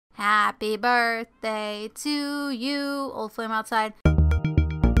Happy birthday to you. Old flame outside.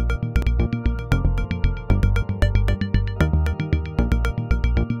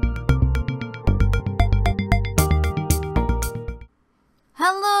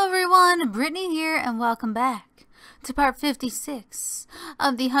 Hello everyone, Brittney here and welcome back to part 56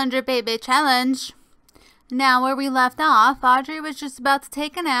 of the 100 Baby Challenge. Now where we left off, Audrey was just about to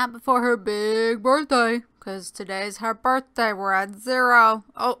take a nap before her big birthday. Because today's her birthday. We're at 0.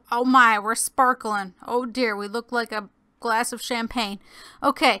 Oh my, we're sparkling. Oh dear, we look like a glass of champagne.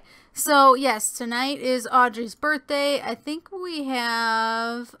 Okay, so yes, tonight is Audrey's birthday. I think we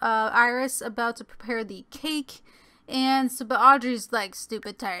have Iris about to prepare the cake. And so, but Audrey's like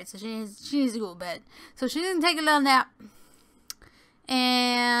stupid tired, so she needs to go to bed. So she's gonna take a little nap.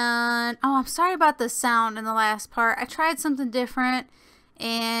 And oh, I'm sorry about the sound in the last part. I tried something different,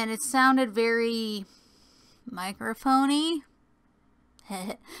 and it sounded very microphony.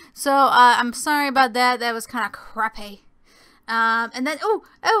 So I'm sorry about that. That was kind of crappy. And then oh,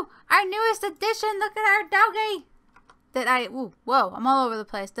 our newest addition. Look at our doggy. That whoa, I'm all over the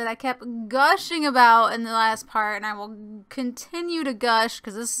place. That I kept gushing about in the last part, and I will continue to gush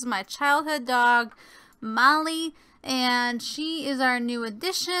because this is my childhood dog, Molly, and she is our new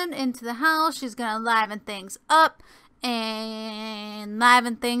addition into the house. She's gonna liven things up and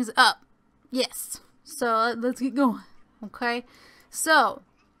liven things up. Yes. So let's get going. Okay. So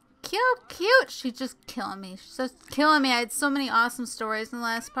cute. She's just killing me. She's just killing me. I had so many awesome stories in the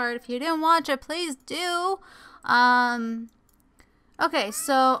last part. If you didn't watch it, please do. Okay,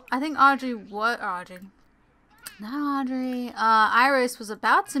 so I think Iris was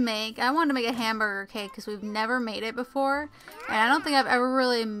about to make, I wanted to make a hamburger cake because we've never made it before, and I don't think I've ever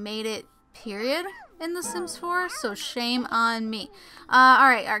really made it, period, in The Sims 4, so shame on me.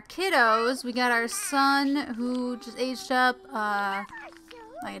 Alright, our kiddos, we got our son who just aged up,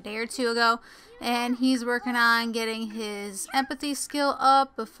 like a day or two ago, and he's working on getting his empathy skill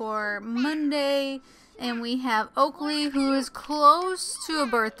up before Monday. And we have Oakley, who is close to a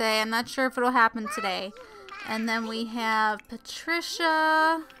birthday. I'm not sure if it'll happen today. And then we have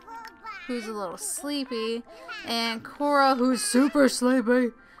Patricia, who's a little sleepy. And Cora, who's super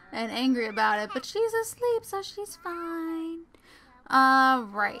sleepy and angry about it. But she's asleep, so she's fine.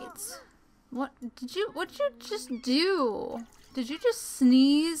 Right. What'd you just do? Did you just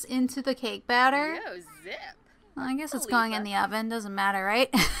sneeze into the cake batter? Well, I guess it's going in the oven. Doesn't matter,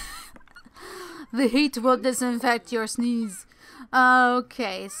 right? The heat will disinfect your sneeze.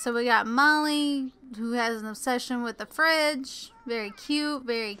 Okay, so we got Molly, who has an obsession with the fridge. Very cute,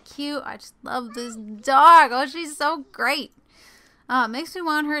 very cute. I just love this dog. Oh, she's so great. It makes me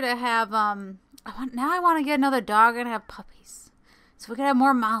want her to have, now I want to get another dog and have puppies. So we can have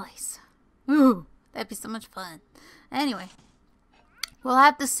more Mollys. Ooh, that'd be so much fun. Anyway, we'll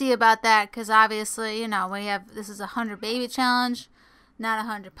have to see about that, because obviously, you know, this is a 100 baby challenge, not a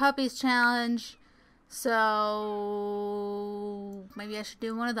 100 puppies challenge. So maybe I should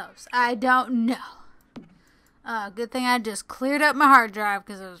do one of those. I don't know. Good thing I just cleared up my hard drive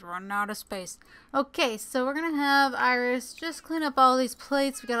because I was running out of space. Okay, so we're going to have Iris just clean up all these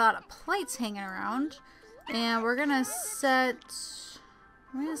plates. We got a lot of plates hanging around. And we're going to set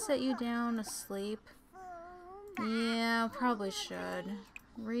you down to sleep. Yeah, probably should.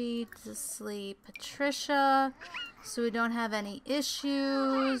 Reed to sleep. Patricia, so we don't have any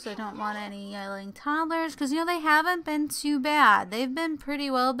issues. I don't want any yelling toddlers because, you know, they haven't been too bad. They've been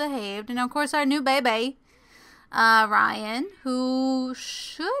pretty well behaved. And, of course, our new baby, Ryan, who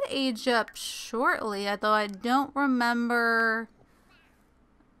should age up shortly, although I don't remember.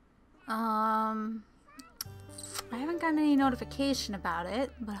 I haven't gotten any notification about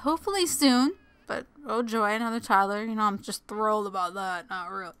it, but hopefully soon. But, oh joy, another toddler. You know, I'm just thrilled about that. Not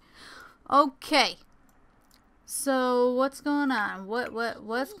really. Okay. So, what's going on?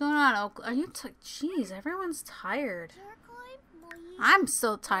 What's going on? Are you jeez, everyone's tired. I'm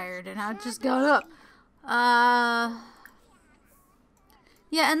so tired, and I just got up.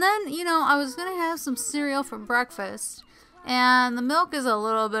 Yeah, and then, you know, I was going to have some cereal for breakfast. And the milk is a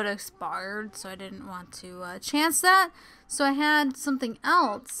little bit expired, so I didn't want to chance that. So I had something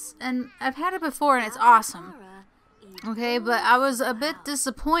else, and I've had it before, and it's awesome. Okay, but I was a bit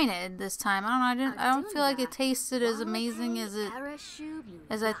disappointed this time. I don't feel like it tasted as amazing as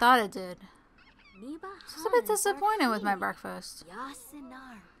I thought it did. Just a bit disappointed with my breakfast.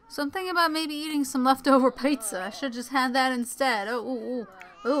 So I'm thinking about maybe eating some leftover pizza. I should just had that instead. Oh,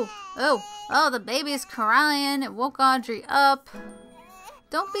 the baby's crying. It woke Audrey up.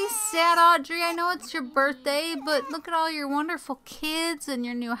 Don't be sad, Audrey. I know it's your birthday, but look at all your wonderful kids and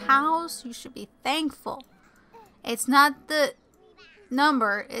your new house. You should be thankful. It's not the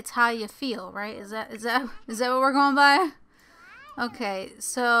number, it's how you feel, right? Is that what we're going by? Okay,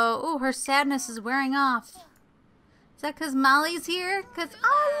 so ooh, her sadness is wearing off. Is that because Molly's here?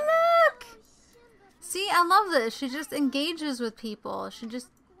 Oh look! See, I love this. She just engages with people.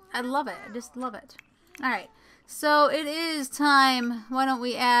 I love it. I just love it. All right, so it is time. Why don't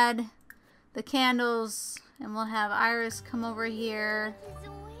we add the candles, and we'll have Iris come over here.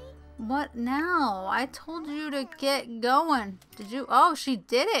 What now? I told you to get going. Did you? Oh, she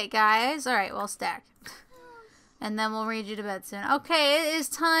did it, guys. All right, well, stack. And then we'll read you to bed soon. Okay, it is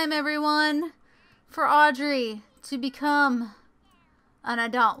time, everyone, for Audrey to become an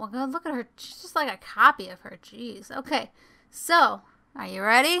adult. Well, go look at her. She's just like a copy of her. Jeez. Okay, so are you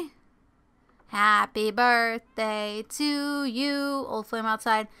ready? Happy birthday to you. Old flame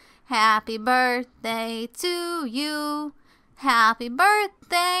outside. Happy birthday to you. Happy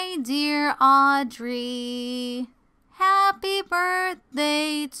birthday, dear Audrey. Happy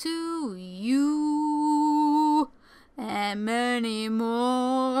birthday to you. And many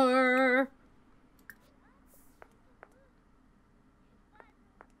more.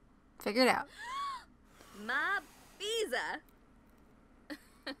 Figure it out. My visa.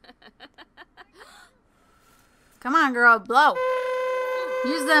 Come on, girl, blow.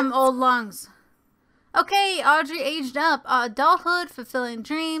 Use them old lungs. Okay, Audrey aged up. Adulthood, fulfilling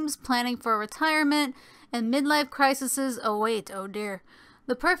dreams, planning for retirement, and midlife crises await. Oh dear.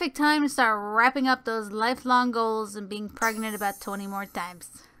 The perfect time to start wrapping up those lifelong goals and being pregnant about 20 more times.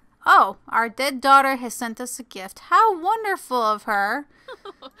 Oh, our dead daughter has sent us a gift. How wonderful of her.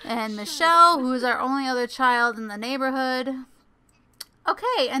 And Michelle, who is our only other child in the neighborhood.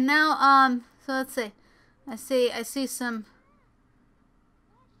 Okay, and now, so let's see. I see some...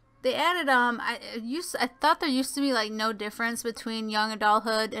 They added, I thought there used to be, like, no difference between young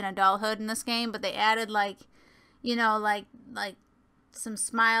adulthood and adulthood in this game, but they added, like, you know, like some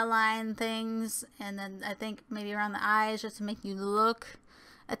smile line things, and then I think maybe around the eyes just to make you look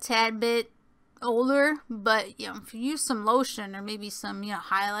a tad bit older. But, you know, if you use some lotion or maybe some, you know,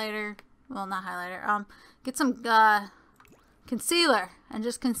 highlighter, well, not highlighter, get some, concealer and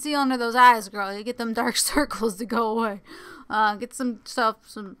just conceal under those eyes, girl. You get them dark circles to go away. Get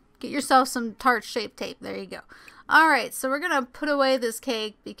yourself some Tarte Shape Tape. There you go. All right, so we're gonna put away this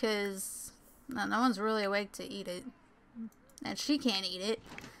cake because no one's really awake to eat it, and she can't eat it.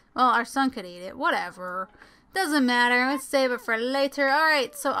 Well, our son could eat it. Whatever. Doesn't matter. Let's save it for later. All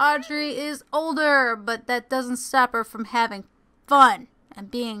right, so Audrey is older, but that doesn't stop her from having fun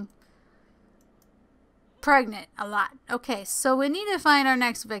and being pregnant a lot. Okay, so we need to find our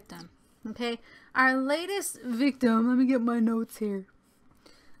next victim. Okay, our latest victim, let me get my notes here.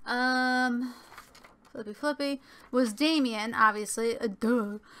 Flippy was Damien, obviously,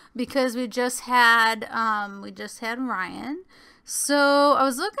 duh, because we just had Ryan. So I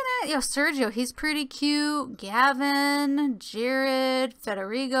was looking at, you know, Sergio, he's pretty cute. Gavin, Jared,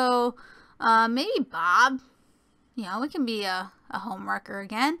 Federigo, maybe Bob. You know, we can be a homewrecker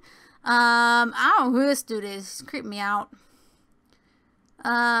again. I don't know who this dude is. He's creeping me out.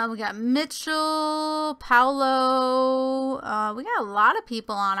 We got Mitchell, Paolo. We got a lot of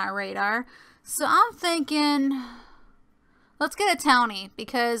people on our radar. So I'm thinking, let's get a townie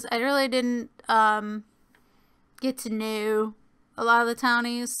because I really didn't get to know a lot of the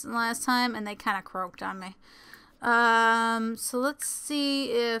townies last time, and they kind of croaked on me. So let's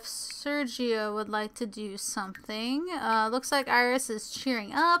see if Sergio would like to do something. Looks like Iris is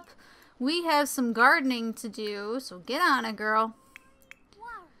cheering up. We have some gardening to do, so get on it, girl.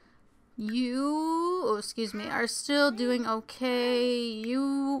 You, oh, excuse me, are still doing okay.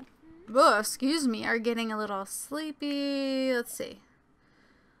 You, oh, excuse me, are getting a little sleepy. Let's see.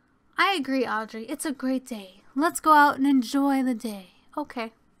 I agree, Audrey. It's a great day. Let's go out and enjoy the day.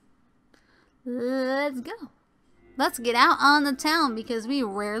 Okay. Let's go. Let's get out on the town because we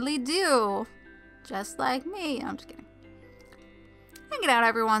rarely do. Just like me. I'm just kidding. I get out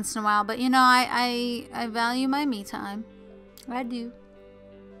every once in a while, but you know, I value my me time. I do.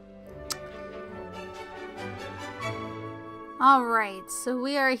 Alright, so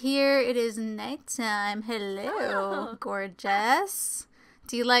we are here. It is nighttime. Hello, gorgeous.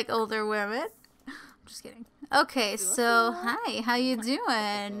 Do you like older women? I'm just kidding. Okay, so hi, how you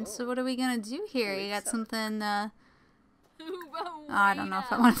doing? So what are we gonna do here? You got something, oh, I don't know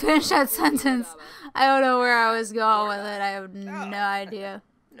if I want to finish that sentence. I don't know where I was going with it. I have no idea.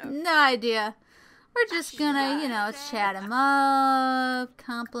 No idea. We're just gonna, you know, chat him up,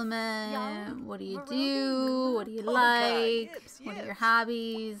 compliment. What do you do? What do you like? What are your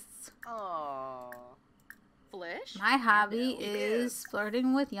hobbies? My hobby is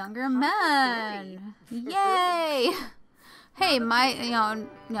flirting with younger men. Yay! Hey, in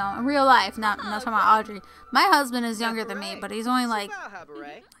real life, not talking about Audrey. My husband is younger than me, but he's only like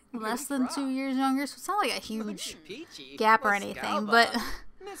less than 2 years younger, so it's not like a huge gap or anything. But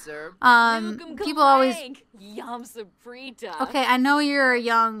people always. Okay, I know you're a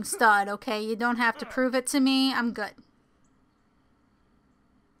young stud. Okay, you don't have to prove it to me. I'm good.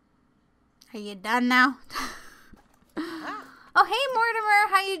 Are you done now? Oh, hey, Mortimer.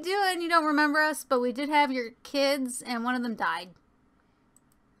 How you doing? You don't remember us, but we did have your kids, and one of them died.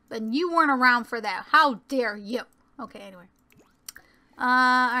 And you weren't around for that. How dare you? Okay, anyway.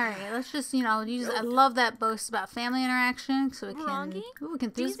 Alright, let's just, I love that boast about family interaction, so we can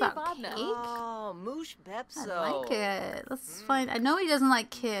do about cake. Oh, moosh bepso. I like it. Let's find, I know he doesn't like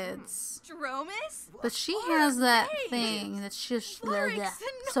kids. But she has that thing that's just,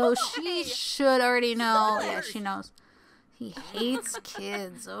 so she should already know. Yeah, she knows. He hates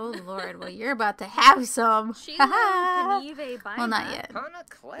kids. Oh, Lord. Well, you're about to have some. Well, not yet.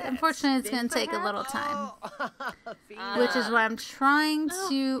 Unfortunately, it's going to take a little time. Which is why I'm trying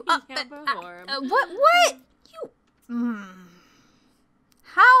to... what? You...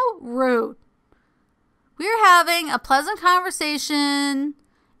 How rude. We're having a pleasant conversation,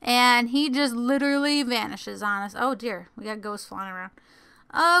 and he just literally vanishes on us. Oh, dear. We got ghosts flying around.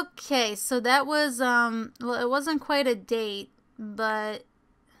 Okay, so that was, well, it wasn't quite a date, but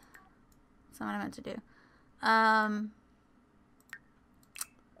that's not what I meant to do.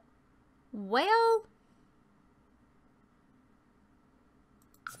 Well,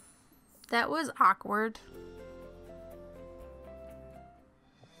 that was awkward.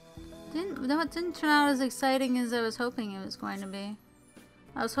 It didn't turn out as exciting as I was hoping it was going to be.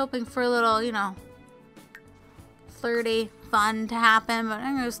 I was hoping for a little, flirty fun to happen, but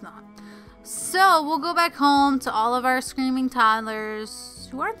I guess not. So we'll go back home to all of our screaming toddlers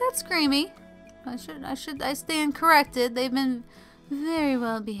who aren't that screamy. I stand corrected. They've been very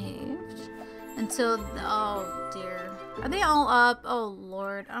well behaved until, oh dear, are they all up? Oh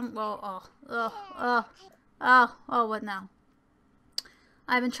Lord, what now?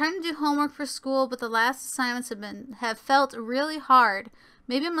 I've been trying to do homework for school, but the last assignments have felt really hard.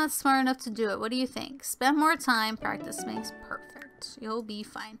 Maybe I'm not smart enough to do it. What do you think? Spend more time. Practice makes perfect. You'll be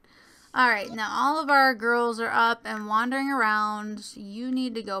fine. Alright, now all of our girls are up and wandering around. You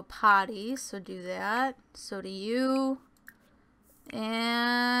need to go potty, so do that. So do you.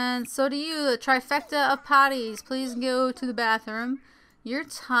 And so do you. The trifecta of potties. Please go to the bathroom. You're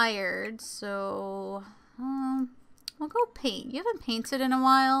tired, so we'll go paint. You haven't painted in a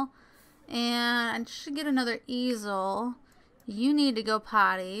while. And I should get another easel. You need to go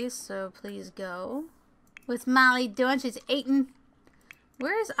potty, so please go. What's Molly doing? She's eating.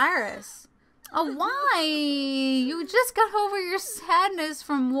 Where is Iris? Oh, why? You just got over your sadness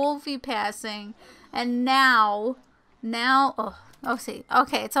from Wolfie passing. And now, see.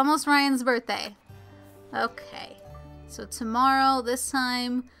 Okay, it's almost Ryan's birthday. Okay. So tomorrow, this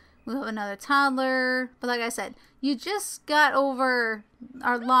time, we'll have another toddler. But like I said, you just got over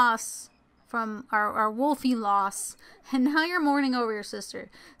our loss from our Wolfie loss, and now you're mourning over your sister.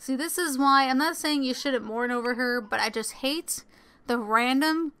 See, this is why, I'm not saying you shouldn't mourn over her, but I just hate the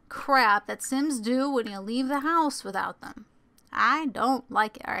random crap that Sims do when you leave the house without them. I don't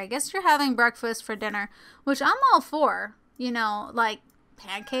like it. Alright, I guess you're having breakfast for dinner, which I'm all for. Like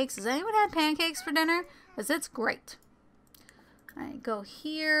pancakes. Has anyone had pancakes for dinner? Because it's great. Alright, go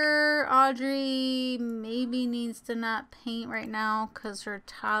here. Audrey maybe needs to not paint right now because her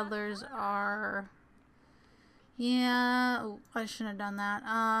toddlers are... Yeah, I shouldn't have done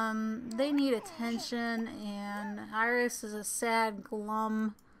that. They need attention, and Iris is a sad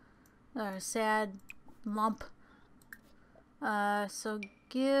glum, or sad lump. So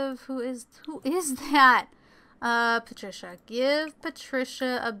give, who is that? Patricia. Give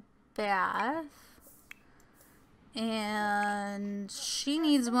Patricia a bath. And she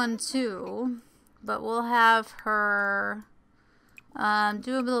needs one too, but we'll have her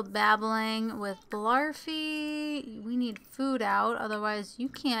do a little babbling with Blarfy. We need food out, otherwise you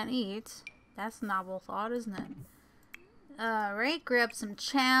can't eat. That's a novel thought, isn't it? Alright, grab some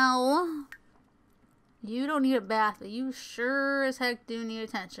chow. You don't need a bath, but you sure as heck do need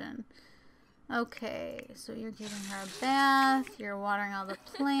attention. Okay, so you're giving her a bath, you're watering all the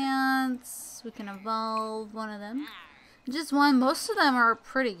plants, we can evolve one of them. Just one, most of them are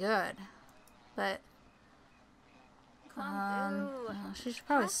pretty good, but she should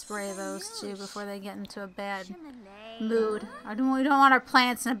probably spray those too before they get into a bad mood. We don't want our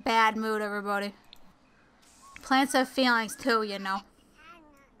plants in a bad mood, everybody. Plants have feelings too,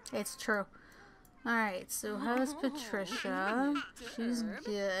 It's true. Alright, so how's Patricia? She's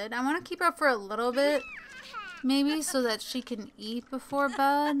good. I want to keep her up for a little bit Maybe so that she can eat before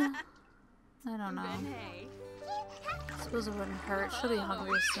bed? I don't know. I suppose it wouldn't hurt. She'll be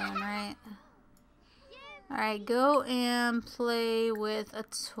hungry soon, right? Alright, go and play with a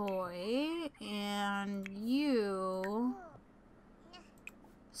toy. And you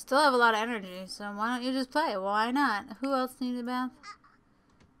still have a lot of energy, so why don't you just play? Why not? Who else needs a bath?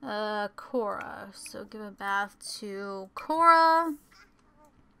 Cora. So give a bath to Cora.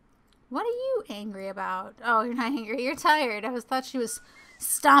 What are you angry about? Oh, you're not angry. You're tired. I thought she was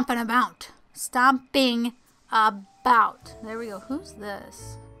stomping about. Stomping about. There we go. Who's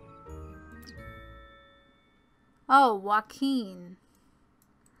this? Oh, Joaquin.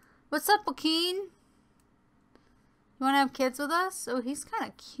 What's up, Joaquin? You want to have kids with us? Oh, he's kind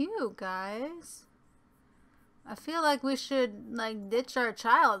of cute, guys. I feel like we should, like, ditch our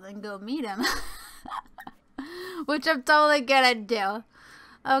child and go meet him. Which I'm totally gonna do.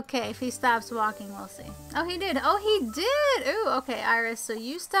 Okay, if he stops walking, we'll see. Oh, he did. Oh, he did. Ooh, okay, Iris. So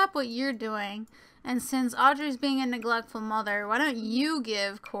you stop what you're doing. And since Audrey's being a neglectful mother, why don't you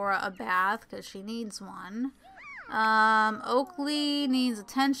give Cora a bath? Because she needs one. Oakley needs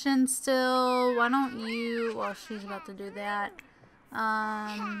attention still. Why don't you... Well, she's about to do that.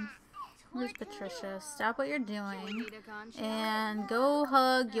 Where's Patricia? Stop what you're doing. And go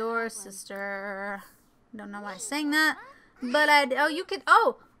hug your sister. Don't know why I sang that. But oh, you could...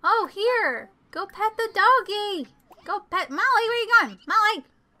 Oh, here. Go pet the doggy. Go pet... Molly, where are you going? Molly.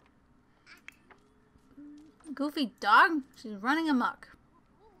 Goofy dog. She's running amok.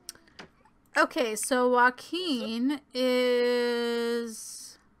 Okay, so Joaquin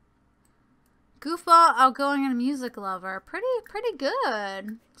is goofball, outgoing, and a music lover. Pretty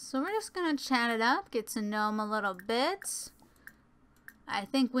good. So we're just gonna chat it up, get to know him a little bit. I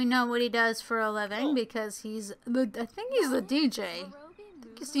think we know what he does for a living because I think he's the DJ. I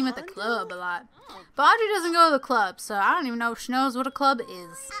think you see him at the club a lot. But Audrey doesn't go to the club, so I don't even know if she knows what a club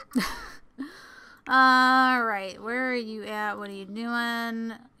is. Alright, where are you at? What are you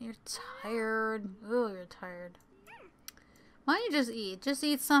doing? You're tired. Oh, you're tired. Why don't you just eat? Just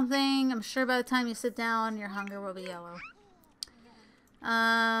eat something. I'm sure by the time you sit down, your hunger will be yellow.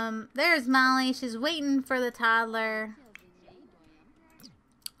 There's Molly. She's waiting for the toddler.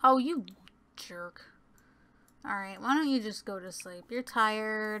 Oh, you jerk. Alright, why don't you just go to sleep? You're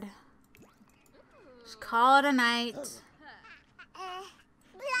tired. Just call it a night.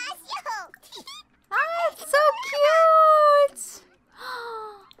 Oh, it's so cute!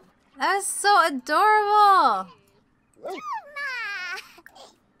 That's so adorable!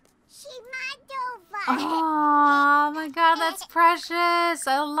 Oh my god, that's precious!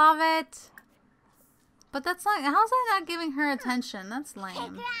 I love it! But that's not... How's that not giving her attention? That's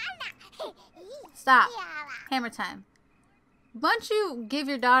lame. Stop. Hammer time. Why don't you give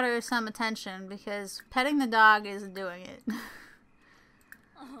your daughter some attention, because petting the dog isn't doing it.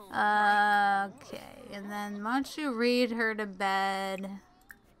 Okay, and then why don't you read her to bed?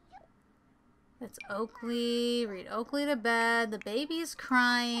 That's Oakley. Read Oakley to bed. The baby's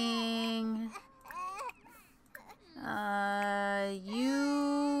crying.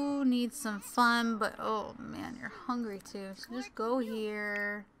 You need some fun, but oh man, you're hungry too. So just go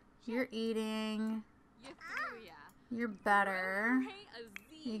here. You're eating. You're better.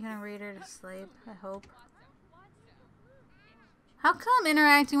 You gonna read her to sleep, I hope. How come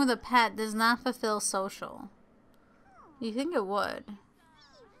interacting with a pet does not fulfill social? You think it would?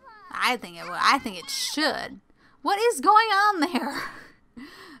 I think it would. I think it should. What is going on there?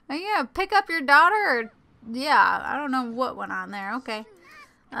 Are you gonna pick up your daughter? Or, yeah, I don't know what went on there. Okay.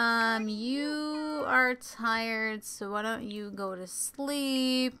 You are tired, so why don't you go to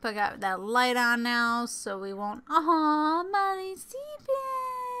sleep? I got that light on now, so we won't... Aw, Molly's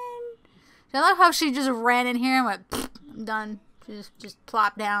sleeping. I love how she just ran in here and went, done. She just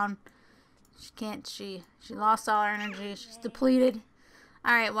plopped down. She lost all her energy. She's depleted.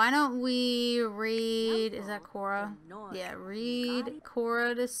 Alright, why don't we read... Is that Cora? Yeah, read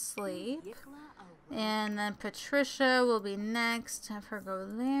Cora to sleep. And then Patricia will be next. Have her go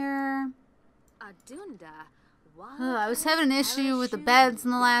there. Oh, I was having an issue with the beds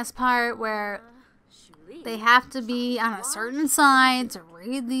in the last part where they have to be on a certain side to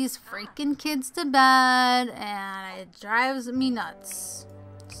read these freaking kids to bed, and it drives me nuts.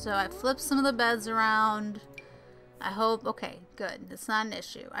 So I flipped some of the beds around. I hope... Okay, good. It's not an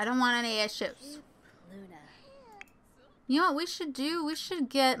issue. I don't want any issues. You know what we should do? We should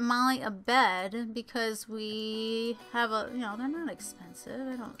get Molly a bed because we have a... You know, they're not expensive,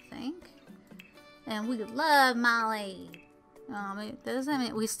 I don't think. And we love Molly. That doesn't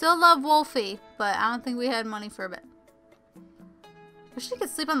mean... We still love Wolfie, but I don't think we had money for a bed. But she could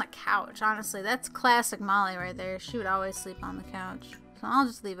sleep on the couch, honestly. That's classic Molly right there. She would always sleep on the couch. So I'll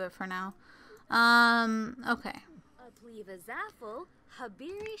just leave it for now. Okay.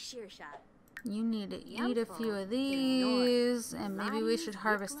 You need to eat a few of these, and maybe we should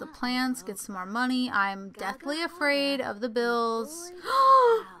harvest the plants, get some more money. I'm deathly afraid of the bills.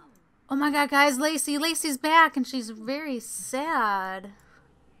 Oh my god, guys, Lacey's back, and she's very sad.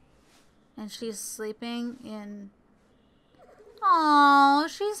 And she's sleeping in... Oh,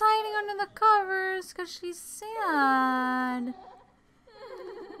 she's hiding under the covers because she's sad.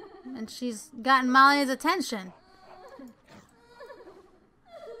 And she's gotten Molly's attention.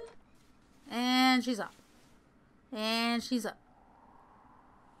 And she's up. And she's up.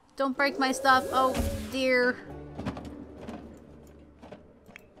 Don't break my stuff. Oh, dear.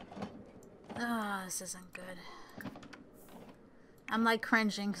 Oh, this isn't good. I'm like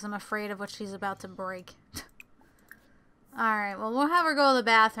cringing because I'm afraid of what she's about to break. Alright, well, we'll have her go to the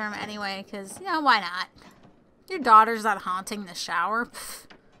bathroom anyway because, you know, why not? Your daughter's not haunting the shower. Pfft.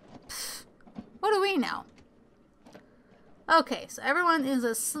 Pfft. What do we know? Okay, so everyone is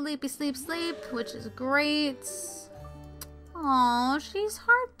a sleep, which is great. Oh, she's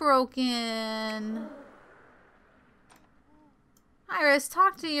heartbroken. Iris,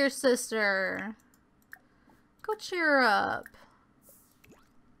 talk to your sister. Go cheer her up.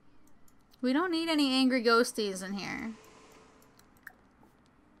 We don't need any angry ghosties in here.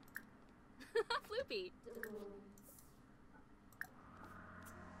 Floopy.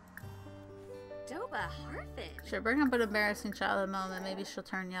 Doba Harfin. Sure, bring up an embarrassing childhood moment. Maybe she'll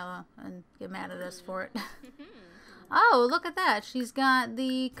turn yellow and get mad at us for it. Oh, look at that. She's got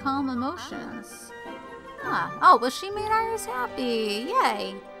the calm emotions. Ah. Oh, but she made Iris happy.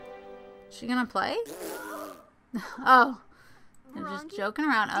 Yay. Is she gonna play? Oh. I'm just joking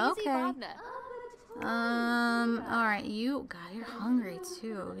around. Okay. Alright, God, you're hungry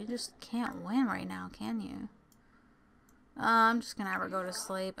too. You just can't win right now, can you? I'm just gonna have her go to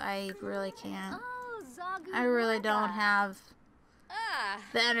sleep. I really can't. I really don't have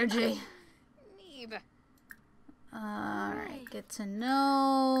the energy. Alright, get to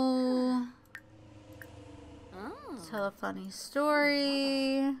know. Tell a funny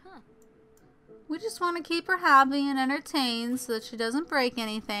story. We just want to keep her happy and entertained so that she doesn't break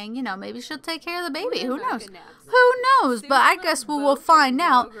anything. You know, maybe she'll take care of the baby. Who knows? Who knows? But I guess we'll find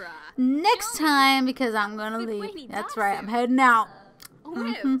out next time because I'm going to leave. That's right. I'm heading out.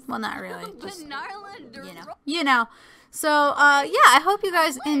 Well, not really. Just, you know. So, yeah, I hope you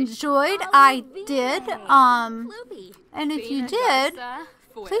guys enjoyed. I did. And if you did,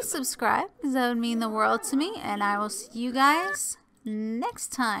 please subscribe because that would mean the world to me. And I will see you guys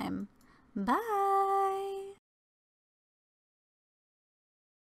next time. Bye.